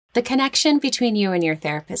The connection between you and your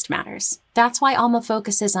therapist matters. That's why Alma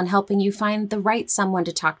focuses on helping you find the right someone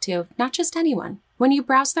to talk to, not just anyone. When you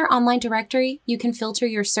browse their online directory, you can filter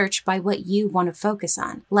your search by what you want to focus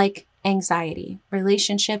on, like anxiety,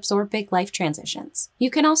 relationships, or big life transitions. You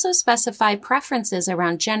can also specify preferences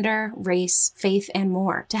around gender, race, faith, and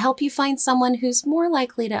more to help you find someone who's more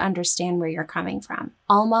likely to understand where you're coming from.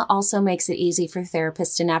 Alma also makes it easy for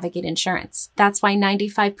therapists to navigate insurance. That's why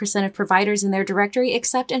 95% of providers in their directory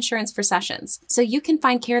accept insurance for sessions, so you can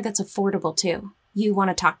find care that's affordable too. You want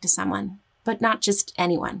to talk to someone, but not just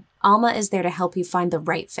anyone. Alma is there to help you find the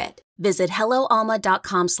right fit. Visit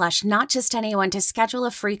helloalma.com/notjustanyone to schedule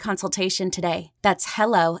a free consultation today. That's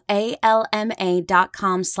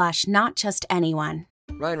helloalma.com/notjustanyone.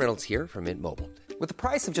 Ryan Reynolds here from Mint Mobile. With the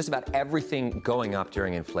price of just about everything going up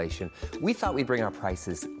during inflation, we thought we'd bring our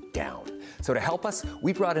prices down. So to help us,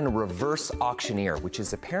 we brought in a reverse auctioneer, which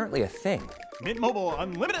is apparently a thing. Mint Mobile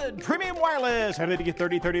Unlimited Premium Wireless. How to get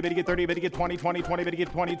 30, 30, bit to get 30, bit to get 20, 20, 20, bit to get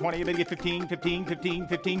 20, 20, bit to get 15, 15, 15,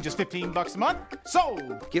 15, just $15 a month?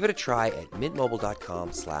 Sold! Give it a try at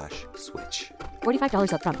mintmobile.com/switch.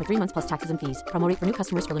 $45 up front for 3 months plus taxes and fees. Promo rate for new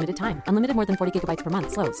customers for limited time. Unlimited more than 40 gigabytes per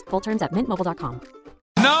month. Slows full terms at mintmobile.com.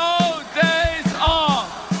 No days off.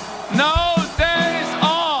 No days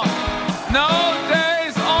off. No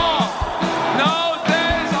days off. No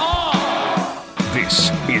days off.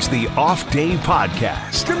 This is the Off Day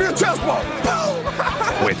Podcast. Give me a chest ball.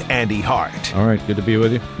 With Andy Hart. All right, good to be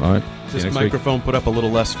with you. All right. This microphone put up a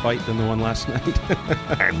little less fight than the one last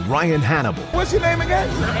night. And Ryan Hannibal. What's your name again?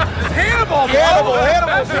 Hannibal, Hannibal.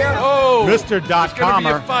 Oh, Mr.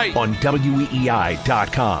 Comer. On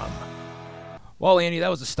WEEI.com. Well, Andy, that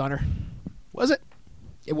was a stunner. Was it?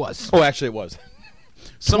 It was. Oh, actually, it was.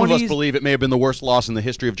 Some of us believe it may have been the worst loss in the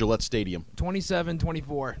history of Gillette Stadium.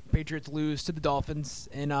 27-24. Patriots lose to the Dolphins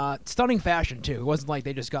in stunning fashion, too. It wasn't like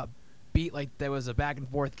they just got beat like there was a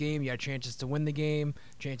back-and-forth game. You had chances to win the game,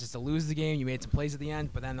 chances to lose the game. You made some plays at the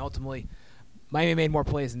end, but then ultimately Miami made more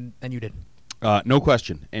plays than you did. No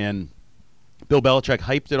question. And Bill Belichick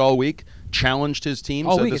hyped it all week, challenged his team,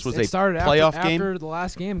 said this was a playoff game. After the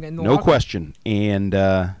last game. No question. And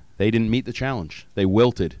they didn't meet the challenge. They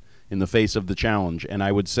wilted in the face of the challenge. And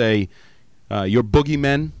I would say your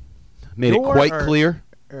boogeymen made it quite clear.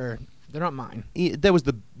 They're not mine. That was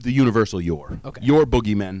the universal your. Okay. Your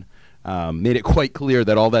boogeymen made it quite clear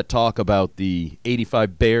that all that talk about the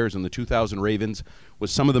 85 Bears and the 2000 Ravens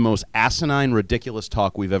was some of the most asinine, ridiculous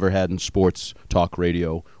talk we've ever had in sports talk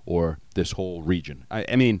radio or this whole region.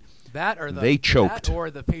 I mean, they choked. That or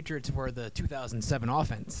the Patriots were the 2007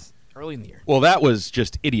 offense early in the year. Well, that was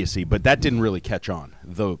just idiocy, but that didn't really catch on.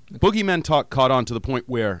 The boogeymen talk caught on to the point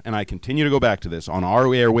where, and I continue to go back to this, on our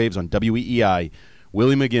airwaves on WEEI,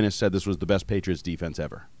 Willie McGinnis said this was the best Patriots defense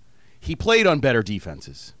ever. He played on better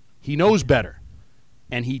defenses. He knows better.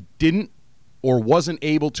 And he didn't or wasn't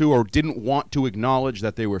able to or didn't want to acknowledge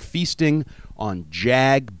that they were feasting on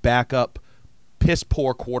jag, backup,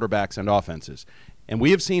 piss-poor quarterbacks and offenses. And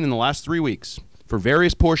we have seen in the last 3 weeks, for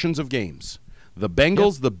various portions of games, the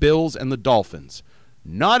Bengals, the Bills, and the Dolphins,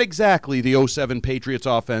 not exactly the 07 Patriots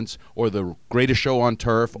offense or the greatest show on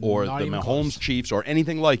turf or the Mahomes Chiefs or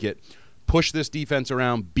anything like it, push this defense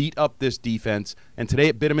around, beat up this defense, and today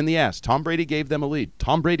it bit him in the ass. Tom Brady gave them a lead.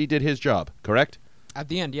 Tom Brady did his job, correct? At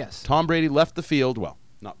the end, yes. Tom Brady left the field, well,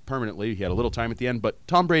 not permanently. He had a little time at the end, but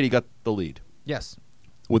Tom Brady got the lead. Yes.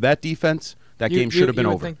 With that defense, that game should have been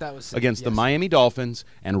over. Think that was against the Miami Dolphins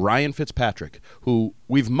and Ryan Fitzpatrick, who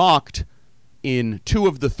we've mocked in 2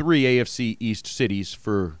 of the 3 AFC East cities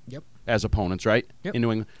as opponents, right? Yep. In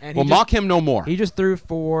New England. Well, mock him no more. He just threw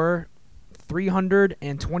for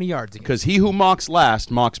 320 yards. Because he who mocks last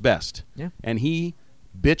mocks best. Yeah. And he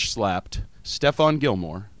bitch-slapped Stephon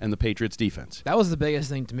Gilmore and the Patriots defense. That was the biggest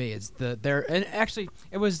thing to me. And actually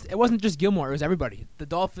it wasn't just Gilmore, it was everybody. The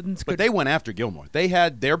Dolphins But they went after Gilmore. They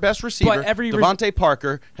had their best receiver. Devontae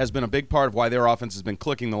Parker has been a big part of why their offense has been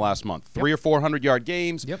clicking the last month. 300 or 400-yard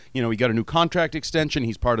games. Yep. You know, he got a new contract extension.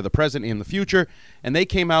 He's part of the present and the future. And they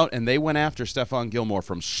came out and they went after Stephon Gilmore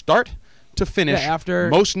from start to finish. After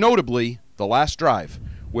most notably the last drive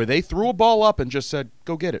where they threw a ball up and just said,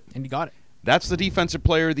 go get it. And he got it. That's the Defensive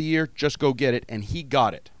Player of the Year. Just go get it. And he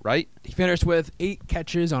got it, right? He finished with 8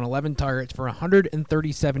 catches on 11 targets for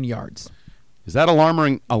 137 yards. Is that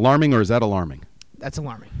alarming or is that alarming? That's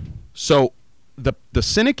alarming. So the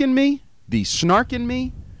cynic in me, the snark in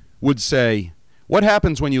me, would say, what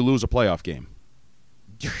happens when you lose a playoff game?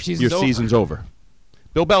 Your season's over.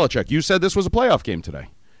 Bill Belichick, you said this was a playoff game today.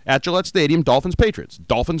 At Gillette Stadium, Dolphins-Patriots.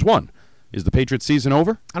 Dolphins won. Is the Patriots season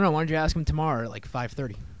over? I don't know. Why don't you ask him tomorrow at like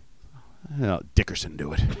 5:30? Dickerson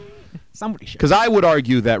do it. Somebody should. Because I would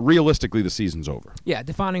argue that realistically the season's over. Yeah,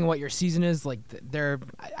 defining what your season is, like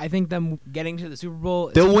I think them getting to the Super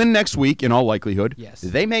Bowl. They'll win next week in all likelihood. Yes.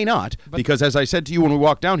 They may not, because as I said to you when we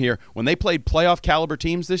walked down here, when they played playoff caliber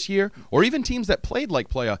teams this year, or even teams that played like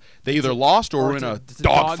playoff, they either lost or were in a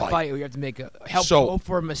dogfight. Where you have to make hope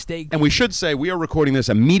for a mistake. And we should say we are recording this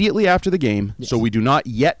immediately after the game, so we do not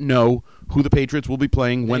yet know who the Patriots will be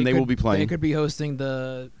playing, when they will be playing. They could be hosting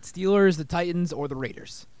the Steelers, the Titans, or the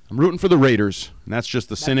Raiders. I'm rooting for the Raiders, and that's just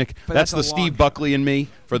the cynic. That's the Steve Buckley in me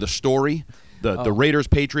for the story. The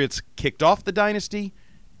Raiders-Patriots kicked off the dynasty.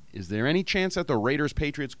 Is there any chance that the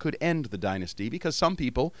Raiders-Patriots could end the dynasty? Because some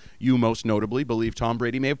people, you most notably, believe Tom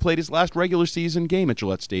Brady may have played his last regular season game at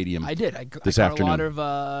Gillette Stadium. I did. I this got afternoon. a lot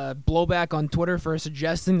of blowback on Twitter for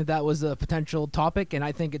suggesting that was a potential topic, and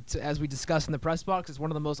I think it's, as we discussed in the press box, it's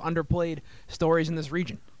one of the most underplayed stories in this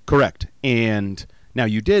region. Correct. And now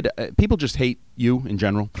you did. People just hate you in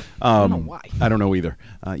general. I don't know why. I don't know either.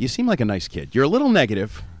 You seem like a nice kid. You're a little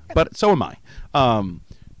negative, but so am I.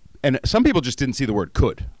 And some people just didn't see the word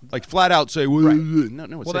 "could," like flat out say, "Well,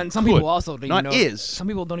 no." Well, then some people also don't not even know. Is. Some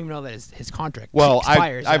people don't even know that his contract I've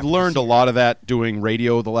expires. after learned this a year. lot of that doing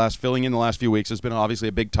radio. Filling in the last few weeks has been obviously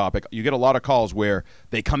a big topic. You get a lot of calls where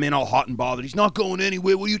they come in all hot and bothered. He's not going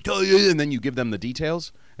anywhere. What do you tell you? And then you give them the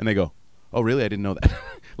details, and they go, "Oh, really? I didn't know that."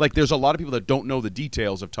 Like, there's a lot of people that don't know the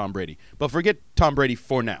details of Tom Brady. But forget Tom Brady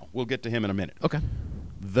for now. We'll get to him in a minute. Okay.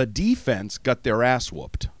 The defense got their ass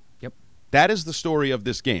whooped. Yep. That is the story of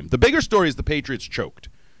this game. The bigger story is the Patriots choked.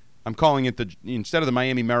 I'm calling it instead of the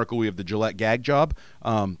Miami Miracle, we have the Gillette gag job.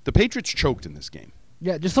 The Patriots choked in this game.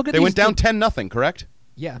 Yeah, just look at They went down 10-0, correct?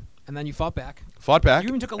 Yeah, and then you fought back. Fought back. You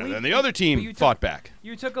even took a lead. And then the other team fought back.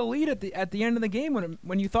 You took a lead at the end of the game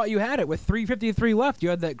when you thought you had it with 3:53 left. You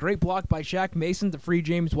had that great block by Shaq Mason to free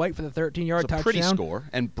James White for the 13-yard touchdown. It's a pretty score.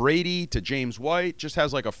 And Brady to James White just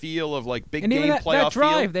has like a feel of like big and game even playoff that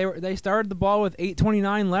drive, feel. they started the ball with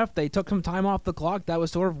 8:29 left. They took some time off the clock. That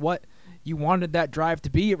was sort of what you wanted that drive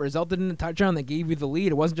to be. It resulted in a touchdown that gave you the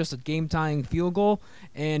lead. It wasn't just a game-tying field goal,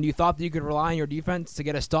 and you thought that you could rely on your defense to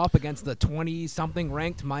get a stop against the 20-something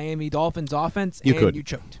ranked Miami Dolphins offense, You and could. you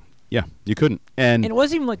choked. Yeah, you couldn't. And it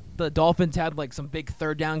wasn't even like the Dolphins had like some big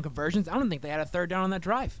third-down conversions. I don't think they had a third down on that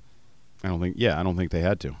drive. I don't think they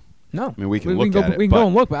had to. No, I mean, we can we look can at go, it. We can go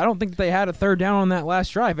and look, but I don't think they had a third down on that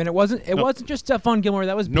last drive, and it wasn't just Stephon Gilmore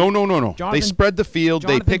that was beat. No. They spread the field.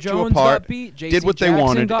 They picked Jones you apart. got beat, Did J.C. what they Jackson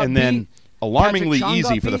wanted, got and then beat, alarmingly Patrick Chung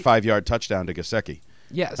easy got for the beat. 5-yard touchdown to Gesicki.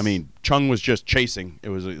 Yes. I mean, Chung was just chasing. It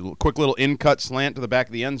was a quick little in-cut slant to the back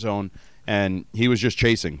of the end zone, and he was just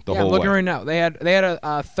chasing the whole I'm looking way. right now. They had a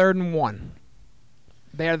 3rd and 1.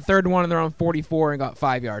 They had a 3rd and 1 on their own 44 and got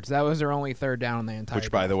 5 yards. That was their only third down on the entire.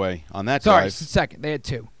 Which, by the way, on that Sorry, drive, second. They had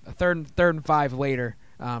 2. A third and 5 later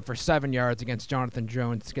for 7 yards against Jonathan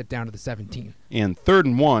Jones to get down to the 17. and 3rd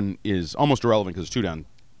and 1 is almost irrelevant because it's 2-down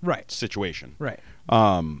situation. Right.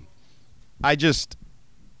 I'm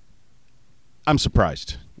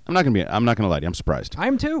surprised. I'm not gonna lie to you. I'm surprised. I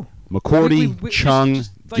am too. McCourty, Chung, like,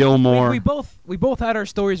 Gilmore. We both had our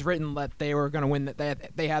stories written that they were going to win.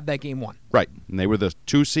 That they had that game won. Right, and they were the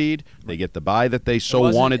 2 seed. They get the bye that they so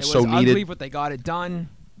It wanted, so was needed. ugly, but they got it done.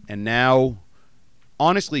 And now,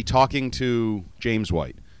 honestly, talking to James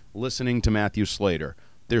White, listening to Matthew Slater,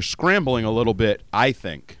 they're scrambling a little bit. I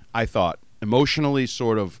thought emotionally,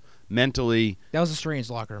 sort of mentally. That was a strange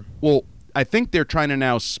locker room. Well, I think they're trying to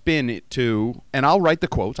now spin it to, and I'll write the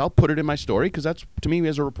quotes. I'll put it in my story because that's, to me,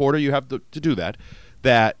 as a reporter, you have to do that.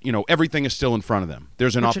 That, everything is still in front of them.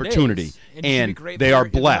 There's an opportunity, and they are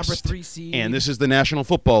blessed. And this is the National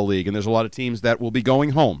Football League, and there's a lot of teams that will be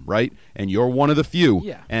going home, right? And you're one of the few.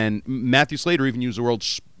 Yeah. And Matthew Slater even used the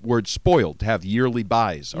word spoiled to have yearly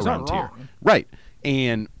buys He's around not here. wrong. Right.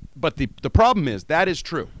 But the problem is that is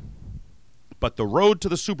true. But the road to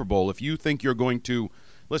the Super Bowl, if you think you're going to,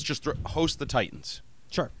 let's just host the Titans.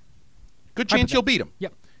 Sure. Good chance you'll beat them.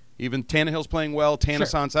 Yep. Even Tannehill's playing well,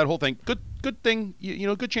 Tannesson's, that whole thing. Good thing,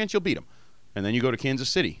 good chance you'll beat them. And then you go to Kansas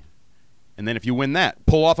City. And then if you win that,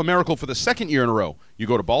 pull off a miracle for the 2nd year in a row, you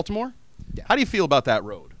go to Baltimore? Yeah. How do you feel about that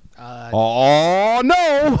road? Oh,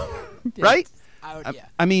 no! Right?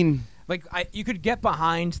 I mean, like you could get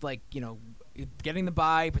behind, getting the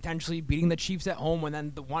bye, potentially beating the Chiefs at home, and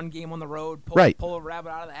then the one game on the road, pull a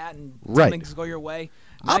rabbit out of the hat, and things go your way.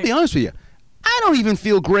 I'll be honest with you. I don't even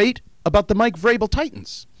feel great about the Mike Vrabel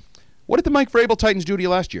Titans. What did the Mike Vrabel Titans do to you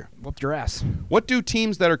last year? Whooped your ass. What do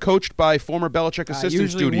teams that are coached by former Belichick assistants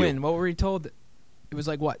usually do to win. you? What were we told? It was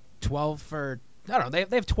 12 for. I don't know.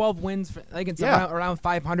 They have 12 wins. Around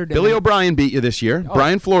 500. Billy O'Brien beat you this year.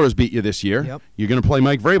 Brian Flores beat you this year. Yep. You're going to play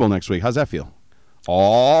Mike Vrabel next week. How's that feel?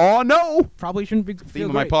 Oh, no. Probably shouldn't be Theme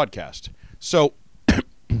of my podcast. So,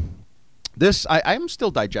 I'm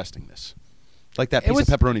still digesting this. Like that piece of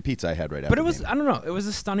pepperoni pizza I had right after. But it was, the game. I don't know, it was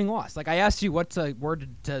a stunning loss. Like, I asked you what's a word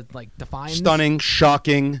to like, define Stunning, this.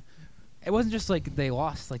 shocking. It wasn't just like they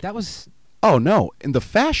lost. Like, that was... Oh, no. In the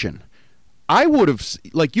fashion, I would have,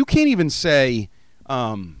 like, you can't even say,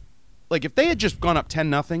 like, if they had just gone up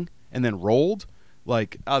 10-0 and then rolled,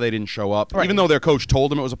 like, oh, they didn't show up. Right. Even though their coach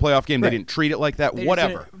told them it was a playoff game, Right. they didn't treat it like that. They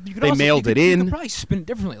Whatever. they mailed it in. You could probably spin it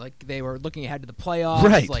differently. Like, they were looking ahead to the playoffs.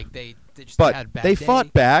 Right. Like, they just But had a bad they day.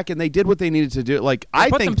 fought back, and they did what they needed to do. Like, I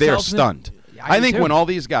put think they're themselves in- stunned. I I do think too. when all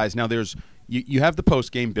these guys, now there's, you have the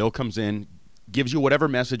post game, Bill comes in, gives you whatever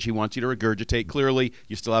message he wants you to regurgitate. Clearly,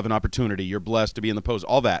 you still have an opportunity. You're blessed to be in the post,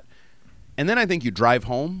 all that. And then I think you drive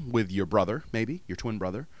home with your brother, maybe, your twin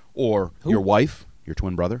brother, or Who? your wife, your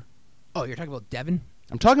twin brother. Oh, you're talking about Devin?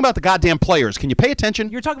 I'm talking about the goddamn players. Can you pay attention?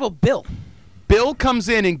 You're talking about Bill. Bill comes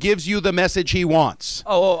in and gives you the message he wants.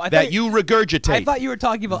 I that thought you regurgitate. I thought you were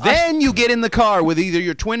talking about us. Then you get in the car with either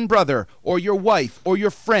your twin brother or your wife or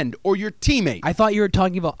your friend or your teammate. I thought you were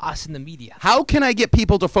talking about us in the media. How can I get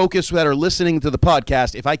people to focus that are listening to the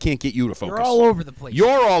podcast if I can't get you to focus? You're all over the place. You're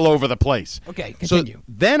all over the place. Okay, continue. So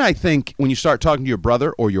then I think when you start talking to your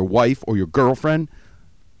brother or your wife or your girlfriend,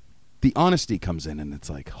 the honesty comes in and it's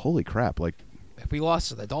like, holy crap, like If we lost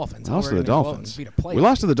to the Dolphins, we how lost to we're the gonna go out Dolphins. and beat a playoff? We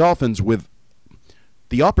lost to the Dolphins with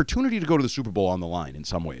the opportunity to go to the Super Bowl on the line in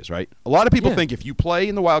some ways, right? A lot of people Yeah. think if you play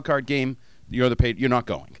in the wild card game, you're not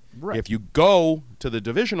going. Right. If you go to the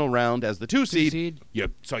divisional round as the two seed,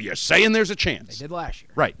 so you're saying there's a chance. They did last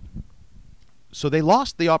year. Right. So they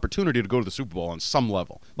lost the opportunity to go to the Super Bowl on some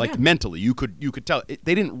level. Like mentally, you could tell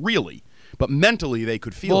they didn't really, but mentally they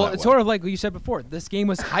could feel Well, that it's way. sort of like what you said before. This game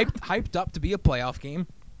was hyped up to be a playoff game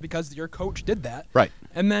because your coach did that. Right.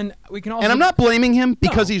 And then we can also... And I'm not blaming him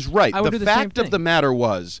because No, he's right. I would The do the same fact of thing. the matter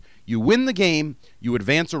was you win the game, you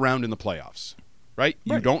advance around in the playoffs. Right?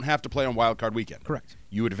 You Right. don't have to play on wild card weekend. Correct.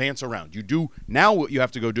 You advance around. You do now what you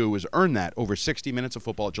have to go do is earn that over 60 minutes of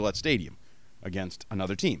football at Gillette Stadium against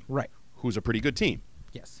another team. Right. Who's a pretty good team.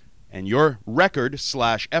 Yes. And your record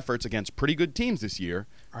 / efforts against pretty good teams this year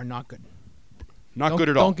Are not good. not good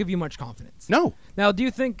at all. Don't give you much confidence. No. Now, do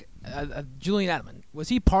you think Julian Edelman, was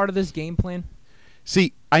he part of this game plan?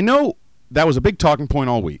 See, I know that was a big talking point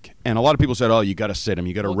all week, and a lot of people said, "Oh, you got to sit him,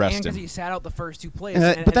 you got to Well, rest because him." he sat out the first two plays.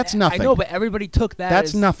 But that's nothing. I know, but everybody took that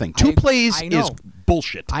That's as, nothing. Two plays I know. is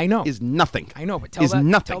bullshit. I know. Is nothing. I know, but is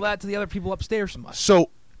nothing. tell that to the other people upstairs from us.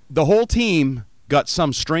 So the whole team got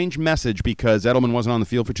some strange message because Edelman wasn't on the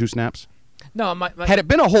field for 2 snaps. No, Had it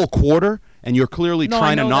been a whole quarter and you're clearly No, I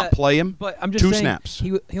trying to know not that, play him, but I'm just 2 saying, snaps.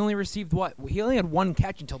 He only received what? He only had 1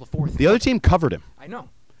 catch until the 4th. The other team covered him. I know.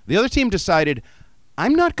 The other team decided,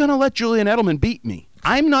 I'm not going to let Julian Edelman beat me.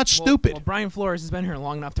 I'm not stupid. Well, Brian Flores has been here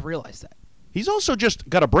long enough to realize that. He's also just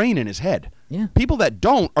got a brain in his head. Yeah. People that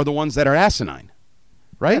don't are the ones that are asinine,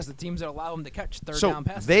 right? Yes, the teams that allow him to catch third So down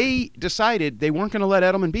passes. they decided they weren't going to let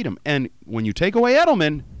Edelman beat him. And when you take away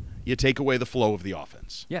Edelman, you take away the flow of the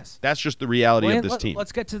offense. Yes. That's just the reality Well, of this team.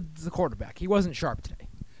 Let's get to the quarterback. He wasn't sharp today.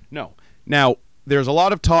 No. Now, there's a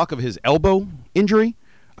lot of talk of his elbow injury.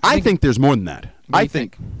 I think there's more than that. What do you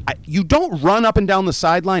think? You don't run up and down the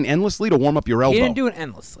sideline endlessly to warm up your elbow. He didn't do it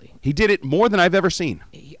endlessly. He did it more than I've ever seen.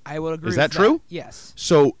 I would agree Is with that true? Yes.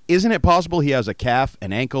 So isn't it possible he has a calf,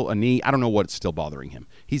 an ankle, a knee? I don't know what's still bothering him.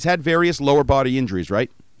 He's had various lower body injuries,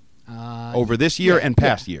 right? Over this year and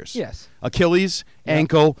past years. Yes. Achilles,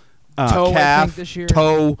 ankle, Toe, I calf, think, this year.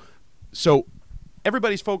 toe. So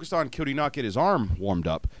everybody's focused on could he not get his arm warmed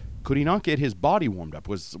up? Could he not get his body warmed up?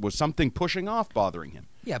 Was something pushing off bothering him?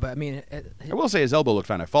 Yeah, but I mean, I will say his elbow looked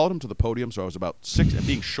fine. I followed him to the podium, so I was about 6. And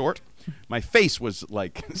being short, my face was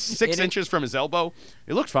like 6 inches from his elbow.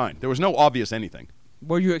 It looked fine. There was no obvious anything.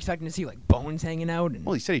 were you expecting to see like bones hanging out? And,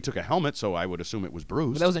 Well, he said he took a helmet, so I would assume it was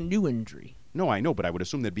bruised. but that was a new injury. No, I know, but I would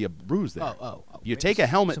assume there'd be a bruise there. Oh. You take a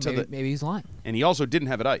helmet so to maybe, the, maybe he's lying. and he also didn't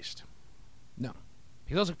have it iced. No,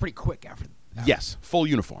 he was also pretty quick after. Yes, full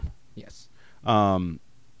uniform. Yes.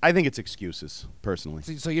 I think it's excuses, personally.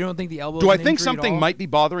 So you don't think the elbow? Do is I an think injury at something all? might be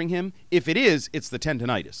bothering him? If it is, it's the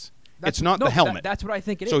tendonitis. It's not no, the helmet. That's what I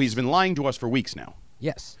think it is. So he's been lying to us for weeks now.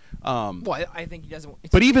 Yes. Well, I think he doesn't.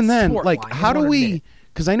 It's But even it's then, sport like, lying. He how doesn't do wanna admit we? it.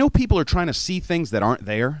 Because I know people are trying to see things that aren't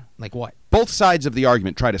there. Like what? Both sides of the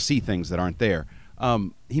argument try to see things that aren't there.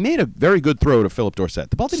 He made a very good throw to Philip Dorsett.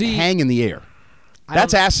 The ball didn't hang in the air.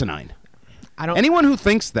 That's asinine. I don't. Anyone who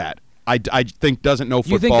thinks that, I think doesn't know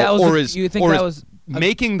You football think that was or a- is you think or that is was a-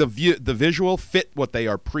 making the visual fit what they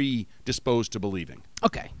are predisposed to believing.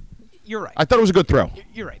 Okay. You're right. I thought it was a good throw.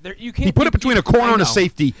 You're right. You can't. He put it between a corner and a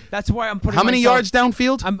safety. That's why I'm putting. How many yards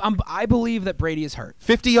downfield? I believe that Brady is hurt.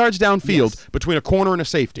 50 yards downfield Yes. between a corner and a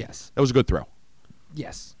safety. Yes. That was a good throw.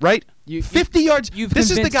 Yes. Right? 50 yards.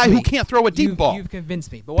 This is the guy who can't throw a deep ball. You've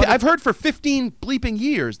convinced me. But I've heard for 15 bleeping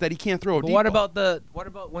years that he can't throw a deep what ball.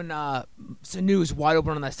 about when Sanu's wide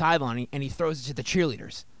open on the sideline and he throws it to the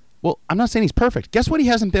cheerleaders? Well, I'm not saying he's perfect. Guess what he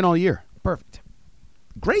hasn't been all year? Perfect.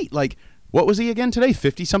 Great. Like, what was he again today?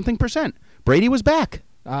 50-something%. Brady was back.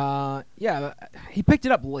 Yeah, he picked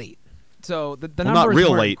it up late. So the numbers not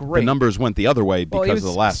real weren't late. great. The numbers went the other way because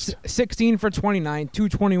of the last. 16 for 29,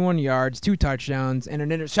 221 yards, 2 touchdowns, and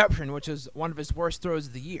an interception, which was one of his worst throws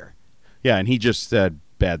of the year. Yeah, and he just said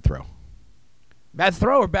bad throw. Bad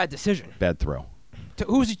throw or bad decision? Bad throw.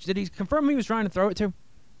 Did he confirm he was trying to throw it to?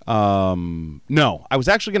 No. I was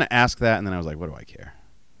actually going to ask that, and then I was like, what do I care?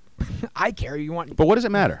 I care. You want? But what does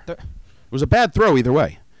it matter? It was a bad throw either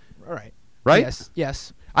way. All right. Right?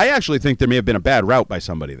 Yes. I actually think there may have been a bad route by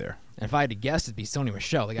somebody there. And if I had to guess, it'd be Sony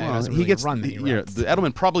Michel, the guy who doesn't really run many routes. The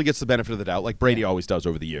Edelman probably gets the benefit of the doubt, like Brady always does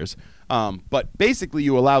over the years. But basically,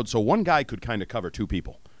 you allowed so one guy could kind of cover two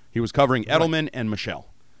people. He was covering Edelman and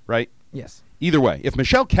Michel, right? Yes. Either way, if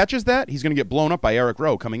Michel catches that, he's going to get blown up by Eric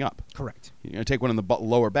Rowe coming up. Correct. You're going to take one in the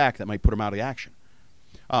lower back that might put him out of action.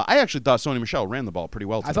 I actually thought Sony Michel ran the ball pretty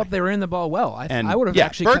well today. I thought they ran the ball well. I would have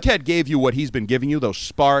actually. Burkhead gave you what he's been giving you, those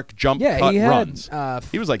spark, jump, cut he had, runs.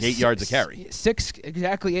 He was like 8 yards a carry.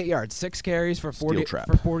 Exactly 8 yards. 6 carries for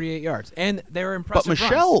 48 yards. And they were impressive. But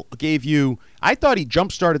Michel gave you, I thought he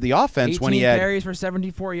jump-started the offense when he had 18 carries for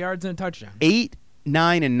 74 yards and a touchdown. 8,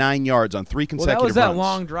 9, and 9 yards on 3 consecutive runs. That was runs. that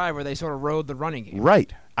long drive where they sort of rode the running game.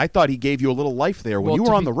 Right. I thought he gave you a little life there when you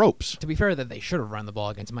were on the ropes. To be fair, that they should have run the ball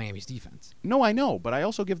against Miami's defense. No, I know, but I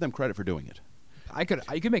also give them credit for doing it. I could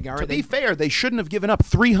make an argument. To be fair, they shouldn't have given up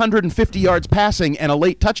 350 yards passing and a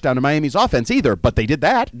late touchdown to Miami's offense either, but they did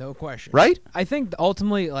that. No question. Right? I think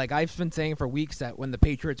ultimately, like I've been saying for weeks, that when the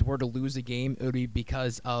Patriots were to lose a game, it would be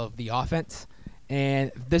because of the offense.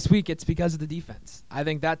 And this week, it's because of the defense. I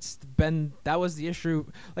think that was the issue.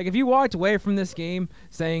 Like, if you walked away from this game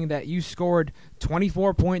saying that you scored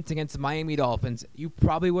 24 points against the Miami Dolphins, you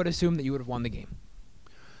probably would assume that you would have won the game.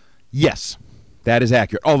 Yes, that is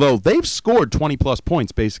accurate. Although they've scored 20-plus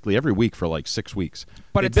points basically every week for like 6 weeks.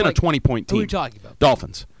 But they've been a 20-point team. Who are you talking about?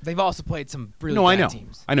 Dolphins. They've also played some really bad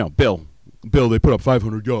teams. I know. Bill, they put up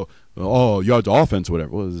 500 yards of offense,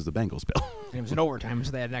 whatever. Well, this is the Bengals, Bill. And it was an overtime,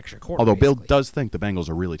 so they had an extra quarter. Although basically. Bill does think the Bengals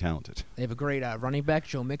are really talented. They have a great running back,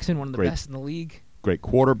 Joe Mixon, one of the best in the league. Great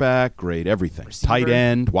quarterback, great everything. Receiver. Tight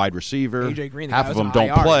end, wide receiver. AJ Green, half of them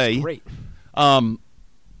don't play. Great.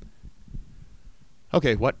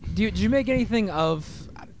 Okay, what? Did you make anything of?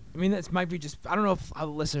 I mean, this might be just. I don't know if our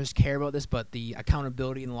listeners care about this, but the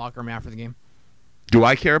accountability in the locker room after the game. Do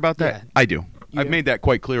I care about that? Yeah. I do. I've made that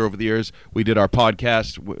quite clear over the years. We did our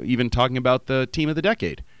podcast, even talking about the team of the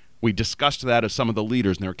decade. We discussed that as some of the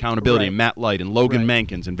leaders and their accountability, and Matt Light and Logan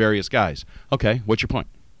Mankins and various guys. Okay, what's your point?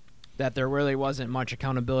 That there really wasn't much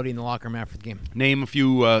accountability in the locker room after the game. Name a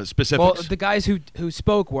few specifics. Well, the guys who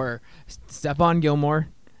spoke were Stephon Gilmore,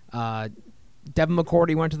 Devin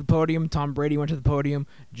McCourty went to the podium, Tom Brady went to the podium,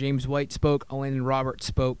 James White spoke, Elandon Roberts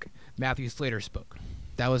spoke, Matthew Slater spoke.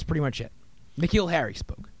 That was pretty much it. N'Keal Harry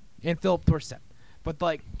spoke, and Philip Dorsett. But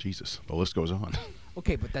Jesus, the list goes on.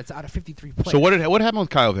 Okay, but that's out of 53 players. So what happened with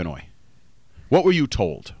Kyle Van Noy? What were you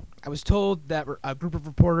told? I was told that a group of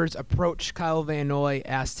reporters approached Kyle Van Noy,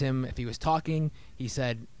 asked him if he was talking. He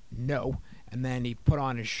said no, and then he put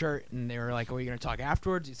on his shirt, and they were like, "Are you going to talk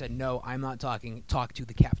afterwards?" He said, "No, I'm not talking. Talk to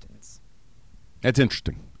the captains." That's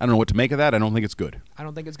interesting. I don't know what to make of that. I don't think it's good. I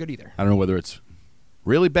don't think it's good either. I don't know whether it's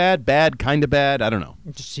really bad, kind of bad. I don't know.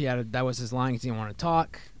 Just that was his line because he didn't want to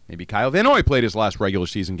talk. Maybe Kyle Van Noy played his last regular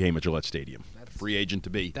season game at Gillette Stadium. Free agent to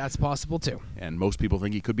be. That's possible, too. And most people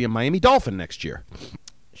think he could be a Miami Dolphin next year.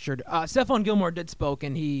 Sure. Stephon Gilmore did spoke,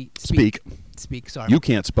 and he... Speak, sorry. You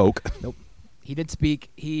can't spoke. Nope. He did speak.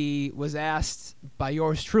 He was asked by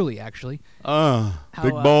yours truly, actually.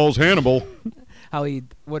 Big balls Hannibal. How he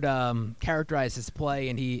would characterize his play,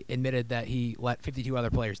 and he admitted that he let 52 other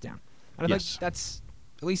players down. And I think that's...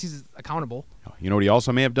 At least he's accountable. You know what he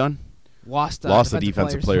also may have done? Lost the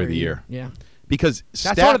Defensive Player of the Year. Yeah. Because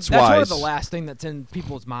that's sort of the last thing that's in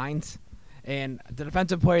people's minds. And the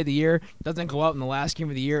Defensive Player of the Year doesn't go out in the last game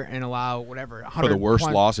of the year and allow whatever. For the worst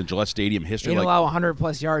loss in Gillette Stadium history. And allow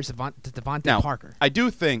 100-plus yards to Devontae Parker. I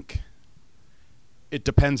do think it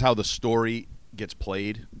depends how the story gets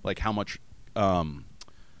played, like how much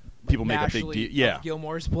people make a big deal. Yeah.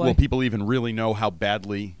 Gilmore's play. Will people even really know how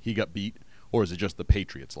badly he got beat? or is it just the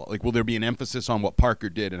Patriots' loss? Like, will there be an emphasis on what Parker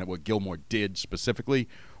did and what Gilmore did specifically,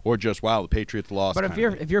 or just, wow, the Patriots lost? But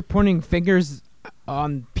if you're pointing fingers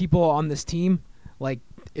on people on this team, like,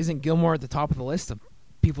 isn't Gilmore at the top of the list of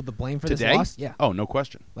people to blame for Today? this loss? Yeah. Oh, no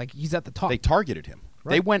question. Like, he's at the top. They targeted him.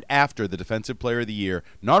 Right. They went after the Defensive Player of the Year,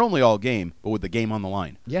 not only all game, but with the game on the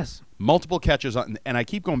line. Yes. Multiple catches, and I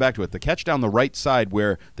keep going back to it. The catch down the right side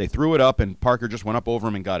where they threw it up and Parker just went up over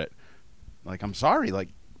him and got it. Like, I'm sorry. Like,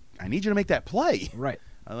 I need you to make that play. Right.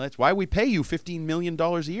 That's why we pay you $15 million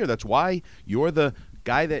a year. That's why you're the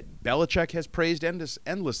guy that Belichick has praised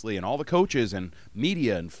endlessly, and all the coaches and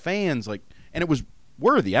media and fans. Like, and it was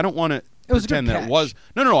worthy. I don't want to pretend that it was.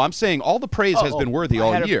 No. I'm saying all the praise has been worthy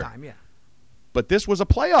all year. Time, yeah. But this was a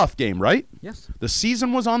playoff game, right? Yes. The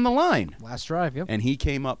season was on the line. Last drive, yep. And he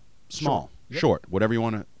came up small, short, whatever you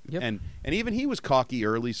want to. Yep. And even he was cocky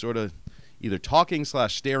early, sort of either talking /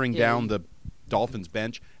 staring down the Dolphins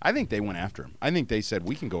bench. I think they went after him. I think they said,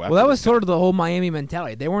 we can go after him. Well, that was sort of the whole Miami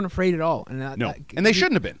mentality. They weren't afraid at all. And and they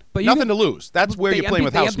shouldn't have been. But nothing to lose. That's where you're playing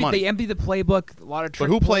with house money. They emptied the playbook, a lot of trick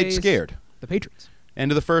But who played plays. scared? The Patriots.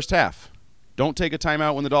 End of the first half. Don't take a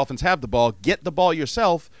timeout when the Dolphins have the ball. Get the ball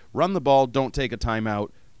yourself. Run the ball. Don't take a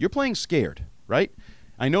timeout. You're playing scared, right?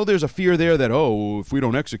 I know there's a fear there that, if we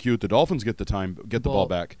don't execute, the Dolphins get the ball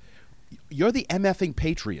back. You're the MFing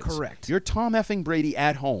Patriots. Correct. You're Tom effing Brady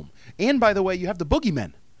at home. And, by the way, you have the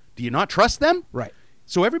boogeymen. Do you not trust them? Right.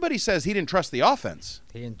 So everybody says he didn't trust the offense.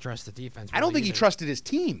 He didn't trust the defense. I don't think he trusted his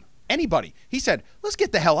team. Anybody. He said, let's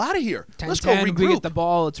get the hell out of here. Let's go regroup. We get the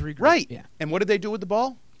ball. Let's regroup. Right. Yeah. And what did they do with the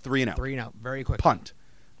ball? 3 and out. 3 and out. Very quick. Punt.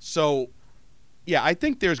 So, yeah, I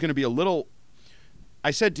think there's going to be a little – I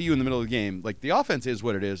said to you in the middle of the game, like, the offense is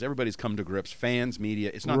what it is. Everybody's come to grips. Fans, media.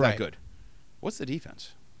 It's not that good. What's the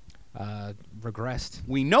defense? Regressed.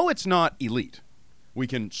 We know it's not elite. We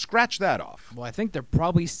can scratch that off. Well, I think they're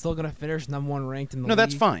probably still going to finish number 1 ranked in the league. No,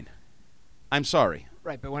 that's fine. I'm sorry.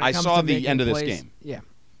 Right, but when I comes saw to the end of this plays, game. Yeah.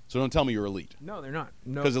 So don't tell me you're elite. No, they're not.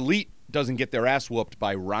 No. Because elite doesn't get their ass whooped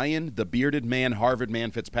by Ryan, the bearded man, Harvard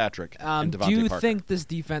man Fitzpatrick, and Devontae Parker. Do you think this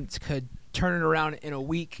defense could turn it around in a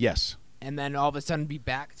week? Yes. And then all of a sudden be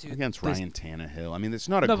back to against Ryan Tannehill. I mean, it's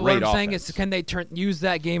not a great great offense. What I'm saying offense. is, can they use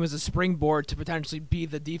that game as a springboard to potentially be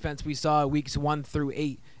the defense we saw weeks 1 through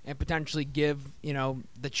 8, and potentially give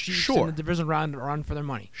the Chiefs in the division round a run for their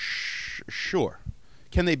money? Sure.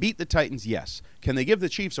 Can they beat the Titans? Yes. Can they give the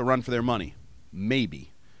Chiefs a run for their money?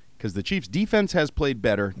 Maybe. Because the Chiefs' defense has played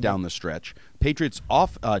better down the stretch. Patriots'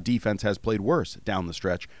 defense has played worse down the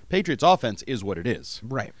stretch. Patriots' offense is what it is.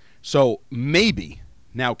 Right. So maybe.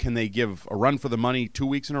 Now, can they give a run for the money 2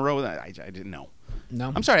 weeks in a row? I didn't know.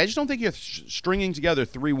 No. I'm sorry. I just don't think you're stringing together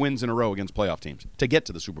 3 wins in a row against playoff teams to get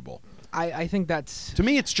to the Super Bowl. I think that's... To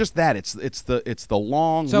me, it's just that. It's the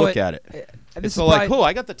long look at it. It's like,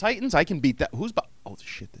 I got the Titans. I can beat that. Oh,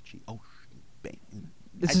 shit, the Chiefs. Oh, bang.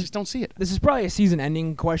 I just don't see it. This is probably a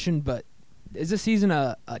season-ending question, but is this season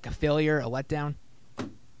a failure, a letdown?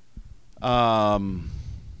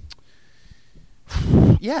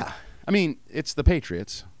 Yeah. I mean, it's the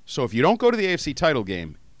Patriots. So if you don't go to the AFC title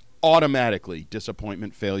game, automatically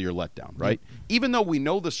disappointment, failure, letdown, right? Yep. Even though we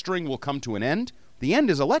know the string will come to an end, the end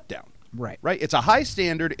is a letdown. Right. Right? It's a high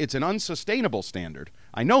standard. It's an unsustainable standard.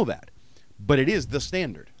 I know that. But it is the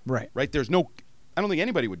standard. Right. Right? I don't think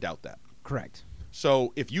anybody would doubt that. Correct.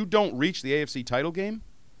 So if you don't reach the AFC title game,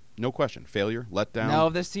 no question, failure, letdown. Now,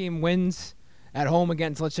 if this team wins at home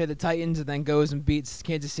against, let's say, the Titans, and then goes and beats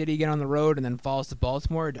Kansas City again on the road and then falls to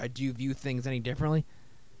Baltimore, do you view things any differently?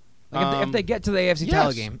 Like if they get to the AFC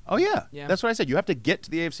title game. Oh, yeah. That's what I said. You have to get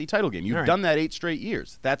to the AFC title game. You've done that 8 straight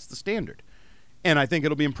years. That's the standard. And I think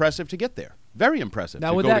it'll be impressive to get there. Very impressive to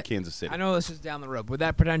go to Kansas City. I know this is down the road. Would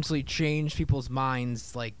that potentially change people's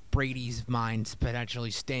minds, like Brady's minds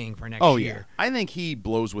potentially staying for next year? Oh, yeah. I think he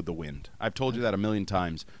blows with the wind. I've told you that a million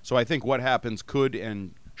times. So I think what happens could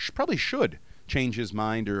and probably should change his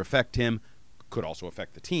mind or affect him. Could also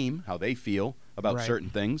affect the team, how they feel about certain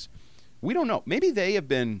things. We don't know. Maybe they have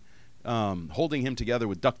been holding him together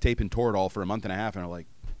with duct tape and Toradol for a month and a half and are like,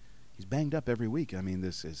 he's banged up every week. I mean,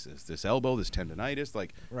 this elbow, this tendonitis.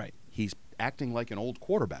 Like, he's acting like an old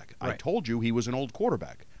quarterback. I told you he was an old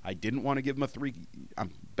quarterback. I didn't want to give him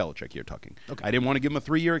I'm Belichick here talking. Okay. I didn't want to give him a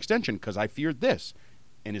 3-year extension because I feared this.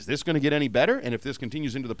 And is this going to get any better? And if this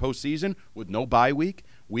continues into the postseason with no bye week,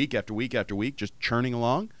 week after week after week, just churning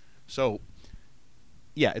along? So,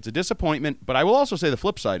 yeah, it's a disappointment. But I will also say the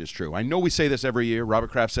flip side is true. I know we say this every year. Robert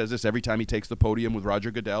Kraft says this every time he takes the podium with Roger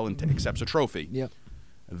Goodell and accepts a trophy. Yep.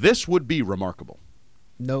 This would be remarkable.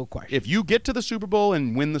 No question. If you get to the Super Bowl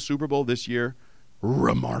and win the Super Bowl this year,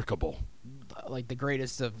 remarkable. like the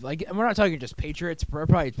greatest of like. And we're not talking just Patriots. We're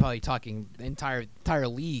probably talking the entire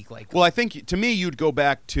league. Like, well, I think to me you'd go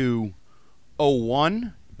back to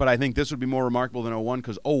 01, but I think this would be more remarkable than 01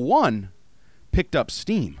 because 01 picked up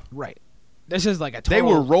steam. Right. This is like a total. They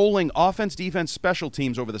were rolling offense, defense, special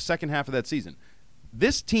teams over the second half of that season.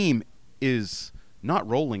 This team is not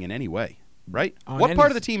rolling in any way. Right? What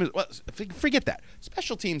part of the team is – well, forget that.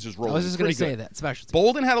 Special teams is rolling. I was just going to say that. Special teams.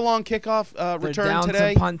 Bolden had a long kickoff return down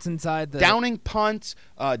today. Some punts inside. Downing punts,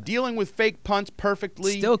 dealing with fake punts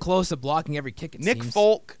perfectly. Still close to blocking every kick, it Nick seems.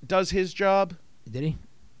 Folk does his job. Did he?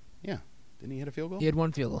 Yeah. Didn't he hit a field goal? He had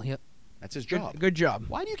one field goal, yep. That's his job. Good job.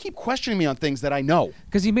 Why do you keep questioning me on things that I know?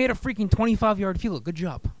 Because he made a freaking 25-yard field goal. Good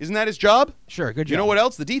job. Isn't that his job? Sure, good job. You know what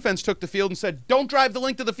else? The defense took the field and said, don't drive the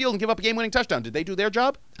length of the field and give up a game-winning touchdown. Did they do their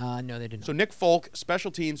job? No, they didn't. So Nick Folk,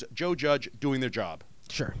 special teams, Joe Judge doing their job.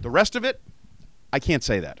 Sure. The rest of it, I can't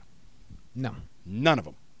say that. No. None of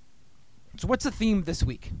them. So what's the theme this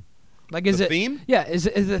week? Like, is the it theme? Yeah, is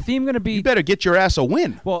the theme going to be? You better get your ass a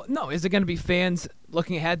win. Well, no. Is it going to be fans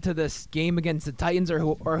looking ahead to this game against the Titans or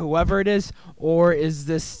whoever it is, or is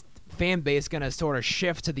this fan base going to sort of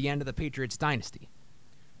shift to the end of the Patriots dynasty?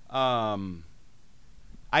 I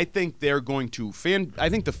think they're going to I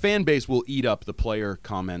think the fan base will eat up the player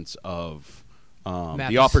comments of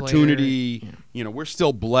the opportunity. Slater. Yeah. You know, we're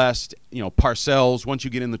still blessed. You know, Parcells. Once you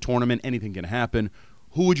get in the tournament, anything can happen.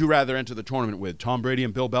 Who would you rather enter the tournament with, Tom Brady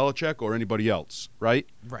and Bill Belichick or anybody else, right?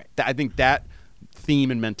 Right. I think that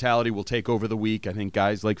theme and mentality will take over the week. I think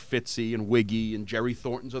guys like Fitzy and Wiggy and Jerry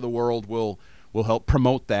Thorntons of the world will help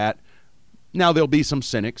promote that. Now, there'll be some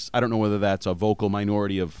cynics. I don't know whether that's a vocal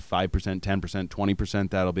minority of 5%, 10%, 20%.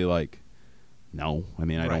 That'll be like, no. I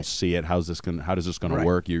mean, I don't see it. How does this going to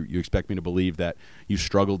work? You expect me to believe that you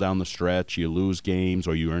struggle down the stretch, you lose games,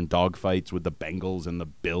 or you're in dogfights with the Bengals and the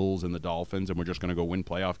Bills and the Dolphins, and we're just going to go win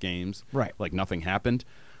playoff games like nothing happened.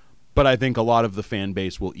 But I think a lot of the fan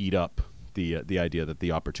base will eat up the idea that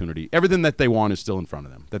the opportunity, everything that they want is still in front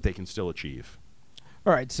of them, that they can still achieve.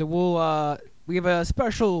 All right, so we have a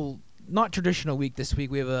special, not traditional week this week.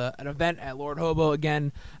 We have an event at Lord Hobo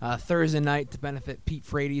again Thursday night to benefit Pete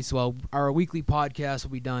Frady. So our weekly podcast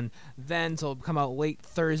will be done then. So it'll come out late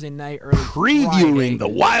Thursday night, early previewing Friday. The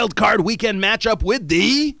wild card weekend matchup with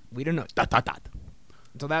the We don't know.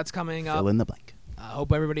 So that's coming up. Fill in the blank.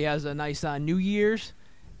 Hope everybody has a nice New Year's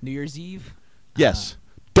Eve. Yes.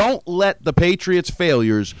 Don't let the Patriots'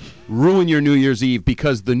 failures ruin your New Year's Eve,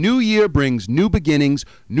 because the new year brings new beginnings,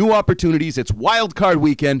 new opportunities. It's wild card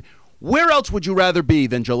weekend. Where else would you rather be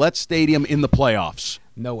than Gillette Stadium in the playoffs?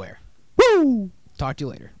 Nowhere. Woo! Talk to you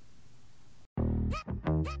later.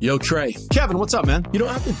 Yo, Trey. Kevin, what's up, man? You know,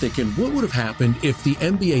 I've been thinking, what would have happened if the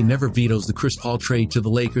NBA never vetoes the Chris Paul trade to the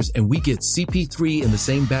Lakers and we get CP3 in the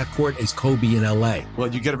same backcourt as Kobe in LA?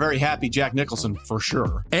 Well, you get a very happy Jack Nicholson, for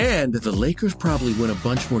sure. And the Lakers probably win a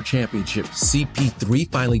bunch more championships.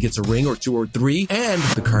 CP3 finally gets a ring or two or three, and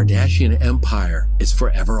the Kardashian empire is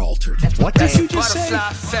forever altered. What did you just say?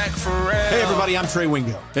 Hey, everybody, I'm Trey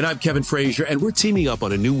Wingo. And I'm Kevin Frazier, and we're teaming up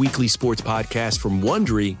on a new weekly sports podcast from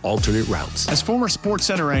Wondery, Alternate Routes. As former Sports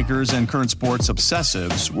Center anchors and current sports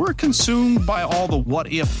obsessives, we're consumed by all the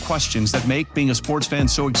what-if questions that make being a sports fan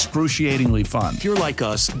so excruciatingly fun. If you're like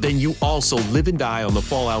us, then you also live and die on the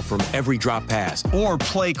fallout from every drop pass. Or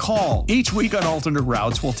play call. Each week on Alternate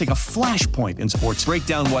Routes, we'll take a flashpoint in sports, break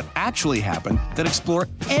down what actually happened, then explore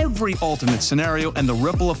every alternate scenario and the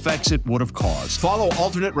ripple effects it would have caused. Follow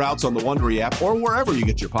Alternate Routes on the Wondery app or wherever you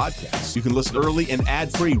get your podcasts. You can listen early and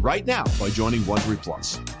ad-free right now by joining Wondery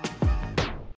Plus.